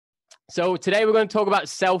So today we're going to talk about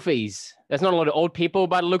selfies. There's not a lot of old people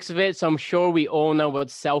by the looks of it, so I'm sure we all know what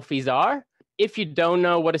selfies are. If you don't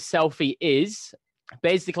know what a selfie is,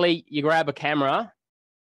 basically you grab a camera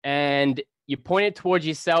and you point it towards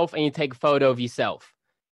yourself and you take a photo of yourself.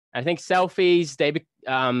 I think selfies,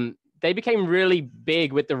 they became really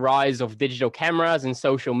big with the rise of digital cameras and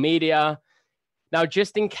social media. Now,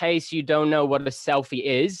 just in case you don't know what a selfie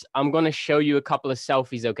is, I'm going to show you a couple of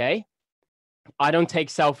selfies, okay? I don't take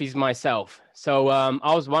selfies myself. So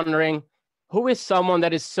I was wondering, who is someone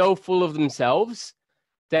that is so full of themselves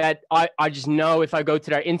that I just know if I go to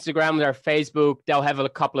their Instagram, their Facebook, they'll have a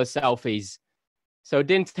couple of selfies. So it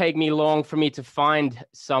didn't take me long for me to find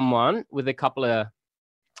someone with a couple of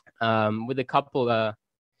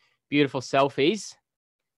beautiful selfies.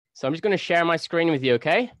 So I'm just going to share my screen with you,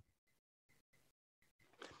 okay?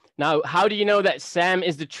 Now, how do you know that Sam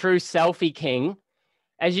is the true selfie king?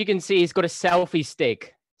 As you can see, he's got a selfie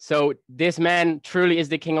stick. So this man truly is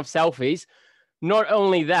the king of selfies. Not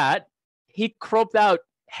only that, he cropped out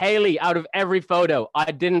Haley out of every photo.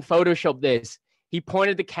 I didn't Photoshop this. He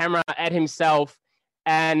pointed the camera at himself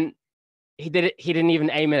and he didn't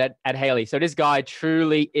even aim it at Haley. So this guy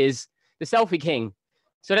truly is the selfie king.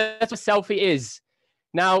 So that's what selfie is.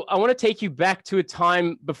 Now, I want to take you back to a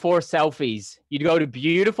time before selfies. You'd go to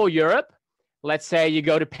beautiful Europe. Let's say you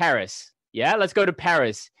go to Paris. Yeah, let's go to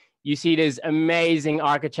Paris. You see this amazing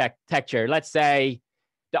architecture. Let's say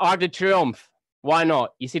the Arc de Triomphe. Why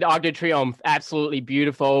not? You see the Arc de Triomphe, absolutely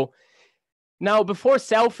beautiful. Now, before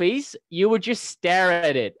selfies, you would just stare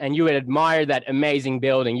at it and you would admire that amazing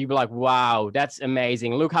building. You'd be like, wow, that's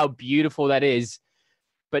amazing. Look how beautiful that is.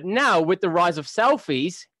 But now with the rise of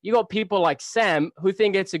selfies, you got people like Sam who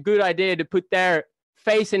think it's a good idea to put their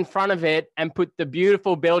face in front of it and put the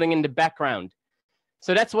beautiful building in the background.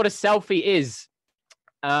 So that's what a selfie is.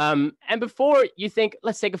 And before you think,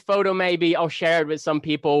 let's take a photo, maybe I'll share it with some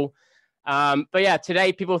people. But yeah,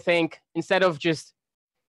 today people think instead of just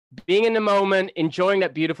being in the moment, enjoying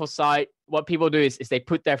that beautiful sight, what people do is they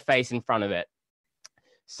put their face in front of it.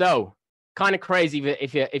 So kind of crazy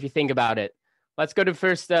if you think about it. Let's go to the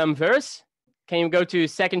first verse. Can you go to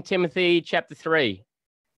 2 Timothy chapter 3?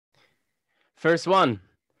 Verse 1.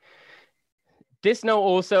 This know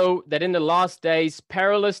also that in the last days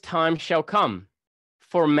perilous times shall come,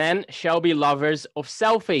 for men shall be lovers of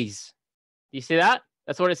selfies. You see that?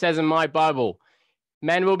 That's what it says in my Bible.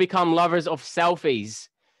 Men will become lovers of selfies.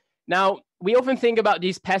 Now, we often think about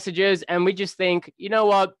these passages and we just think, you know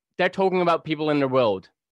what? They're talking about people in the world,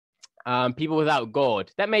 people without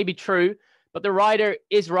God. That may be true, but the writer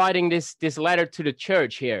is writing this letter to the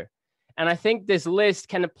church here. And I think this list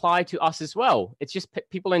can apply to us as well. It's just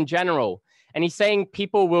people in general. And he's saying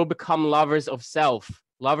people will become lovers of self,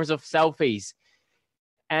 lovers of selfies.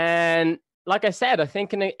 And like I said, I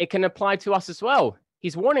think it can apply to us as well.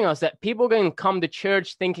 He's warning us that people can come to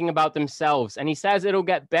church thinking about themselves. And he says it'll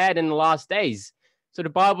get bad in the last days. So the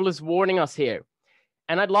Bible is warning us here.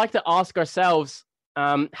 And I'd like to ask ourselves,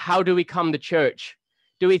 how do we come to church?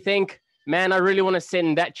 Do we think, man, I really want to sit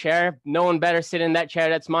in that chair. No one better sit in that chair.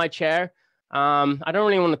 That's my chair. I don't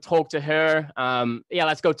really want to talk to her. Yeah,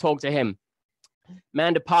 let's go talk to him.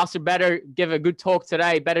 Man, the pastor better give a good talk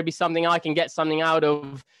today. Better be something I can get something out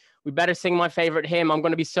of. We better sing my favorite hymn. I'm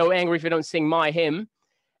going to be so angry if you don't sing my hymn.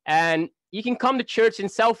 And you can come to church in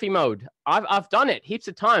selfie mode. I've done it heaps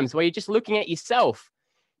of times where you're just looking at yourself.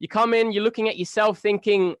 You come in, you're looking at yourself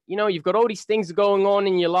thinking, you know, you've got all these things going on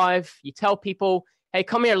in your life. You tell people, hey,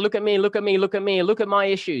 come here, look at me, look at me, look at me, look at my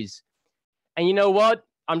issues. And you know what?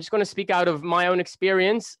 I'm just going to speak out of my own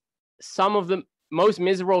experience. Some of the most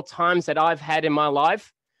miserable times that I've had in my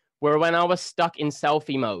life were when I was stuck in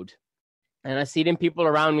selfie mode. And I see it in people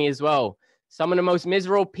around me as well. Some of the most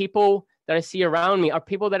miserable people that I see around me are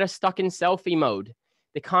people that are stuck in selfie mode.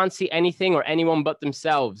 They can't see anything or anyone but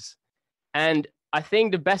themselves. And I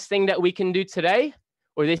think the best thing that we can do today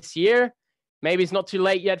or this year, maybe it's not too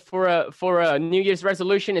late yet for a New Year's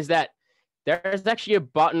resolution, is that there's actually a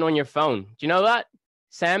button on your phone. Do you know that?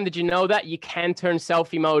 Sam, did you know that? You can turn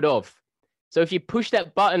selfie mode off. So if you push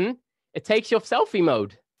that button, it takes you off selfie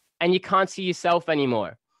mode and you can't see yourself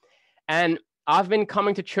anymore. And I've been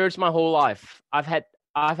coming to church my whole life. I've had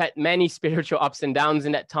many spiritual ups and downs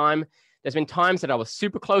in that time. There's been times that I was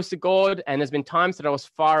super close to God, and there's been times that I was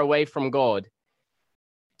far away from God.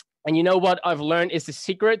 And you know what I've learned is the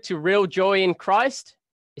secret to real joy in Christ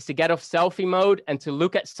is to get off selfie mode and to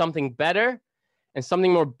look at something better and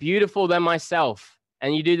something more beautiful than myself.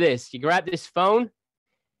 And you do this. You grab this phone,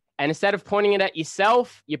 and instead of pointing it at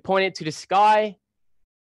yourself, you point it to the sky.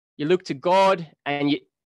 You look to God, and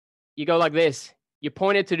you go like this. You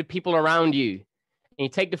point it to the people around you. and you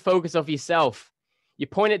take the focus off yourself. You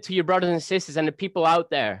point it to your brothers and sisters and the people out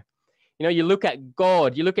there. You know, you look at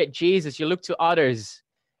God, you look at Jesus, you look to others,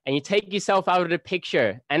 and you take yourself out of the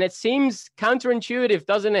picture. And it seems counterintuitive,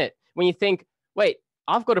 doesn't it? When you think, wait,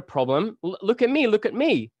 I've got a problem. Look at me, look at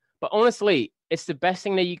me. But honestly, it's the best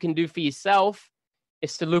thing that you can do for yourself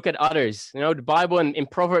is to look at others. You know, the Bible in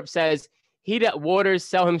Proverbs says, he that waters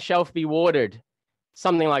shall himself be watered.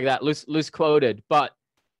 Something like that, loose quoted. But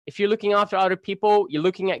if you're looking after other people, you're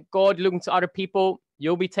looking at God, you're looking to other people,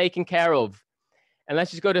 you'll be taken care of. And let's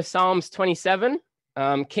just go to Psalms 27.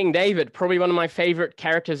 King David, probably one of my favorite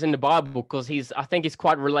characters in the Bible because I think he's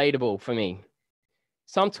quite relatable for me.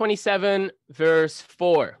 Psalm 27, verse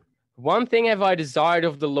 4. One thing have I desired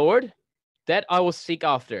of the Lord, that I will seek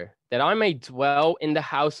after, that I may dwell in the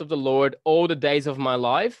house of the Lord all the days of my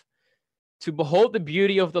life, to behold the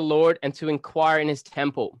beauty of the Lord and to inquire in his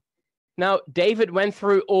temple. Now, David went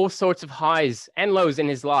through all sorts of highs and lows in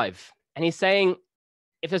his life. And he's saying,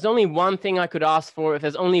 if there's only one thing I could ask for, if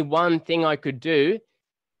there's only one thing I could do,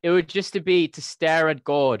 it would just to be to stare at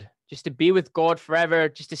God, just to be with God forever,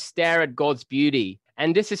 just to stare at God's beauty.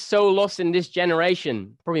 And this is so lost in this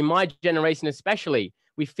generation, probably my generation especially.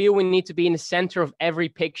 We feel we need to be in the center of every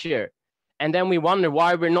picture. And then we wonder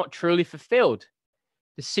why we're not truly fulfilled.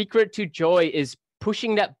 The secret to joy is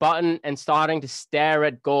pushing that button and starting to stare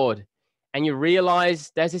at God. And you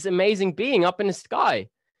realize there's this amazing being up in the sky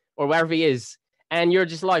or wherever he is. And you're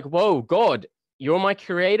just like, whoa, God, you're my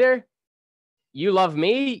creator. You love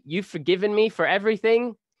me. You've forgiven me for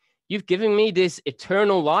everything. You've given me this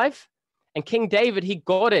eternal life. And King David, he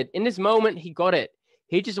got it. In this moment, he got it.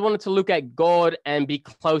 He just wanted to look at God and be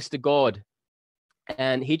close to God.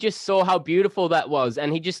 And he just saw how beautiful that was.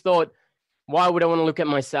 And he just thought, why would I want to look at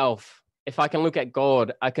myself? If I can look at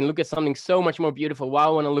God, I can look at something so much more beautiful. Why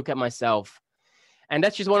would I want to look at myself? And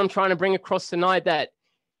that's just what I'm trying to bring across tonight, that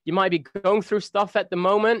you might be going through stuff at the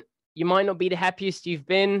moment. You might not be the happiest you've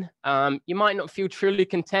been. You might not feel truly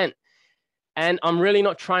content. And I'm really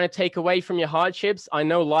not trying to take away from your hardships. I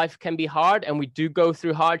know life can be hard and we do go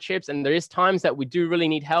through hardships and there is times that we do really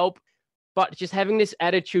need help. But just having this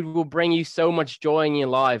attitude will bring you so much joy in your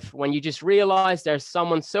life when you just realize there's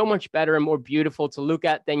someone so much better and more beautiful to look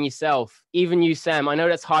at than yourself. Even you, Sam. I know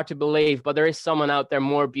that's hard to believe, but there is someone out there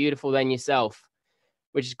more beautiful than yourself,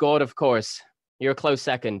 which is God, of course. You're a close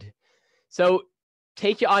second. So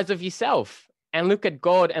take your eyes off yourself and look at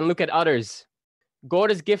God and look at others. God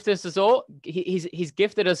has gifted us all. He's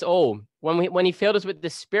gifted us all. When he filled us with the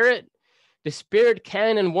Spirit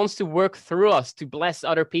can and wants to work through us to bless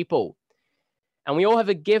other people. And we all have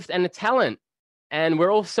a gift and a talent, and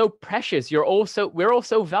we're all so precious. We're all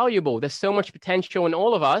so valuable. There's so much potential in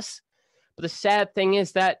all of us. But the sad thing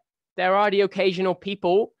is that there are the occasional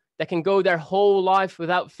people that can go their whole life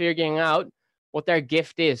without figuring out what their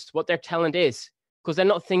gift is, what their talent is, because they're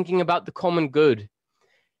not thinking about the common good.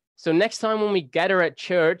 So next time when we gather at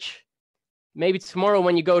church, maybe tomorrow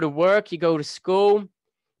when you go to work, you go to school,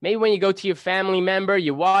 maybe when you go to your family member,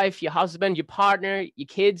 your wife, your husband, your partner, your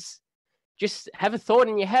kids, just have a thought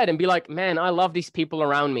in your head and be like, man, I love these people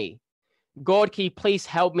around me. God, can you please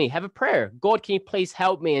help me? Have a prayer. God, can you please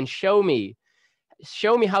help me and show me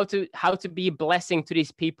how to be a blessing to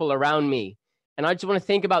these people around me. And I just want to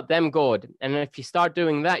think about them, God. And if you start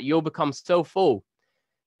doing that, you'll become so full.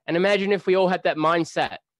 And imagine if we all had that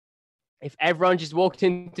mindset. If everyone just walked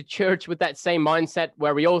into church with that same mindset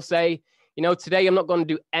where we all say, you know, today I'm not going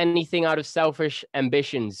to do anything out of selfish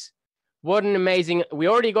ambitions. We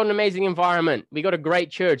already got an amazing environment. We got a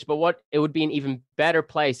great church, but it would be an even better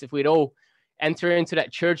place if we'd all enter into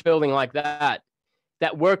that church building like that.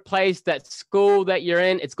 That workplace, that school that you're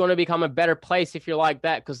in, it's going to become a better place if you're like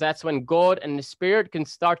that, because that's when God and the Spirit can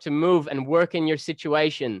start to move and work in your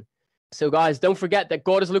situation. So guys, don't forget that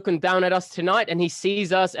God is looking down at us tonight and he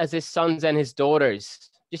sees us as his sons and his daughters.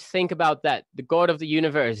 Just think about that. The God of the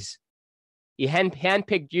universe. He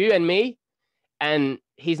handpicked you and me, and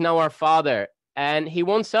he's now our Father, and he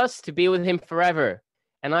wants us to be with him forever.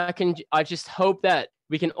 And I just hope that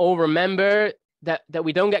we can all remember that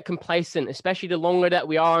we don't get complacent, especially the longer that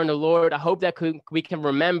we are in the Lord. I hope that we can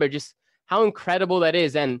remember just how incredible that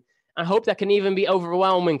is. And I hope that can even be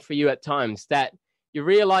overwhelming for you at times, that you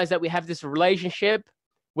realize that we have this relationship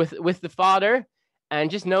with the Father, and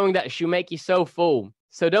just knowing that she'll make you so full.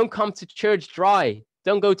 So don't come to church dry.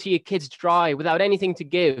 Don't go to your kids dry without anything to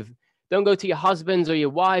give. Don't go to your husbands or your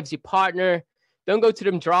wives, your partner. Don't go to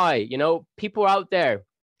them dry. You know, people out there.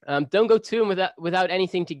 Don't go to them without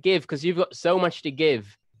anything to give, because you've got so much to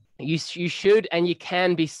give. You should and you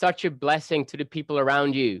can be such a blessing to the people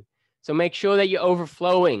around you. So make sure that you're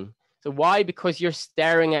overflowing. So why? Because you're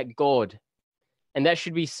staring at God. And that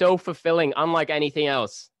should be so fulfilling, unlike anything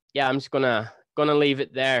else. Yeah, I'm just gonna leave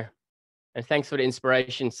it there. And thanks for the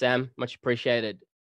inspiration, Sam. Much appreciated.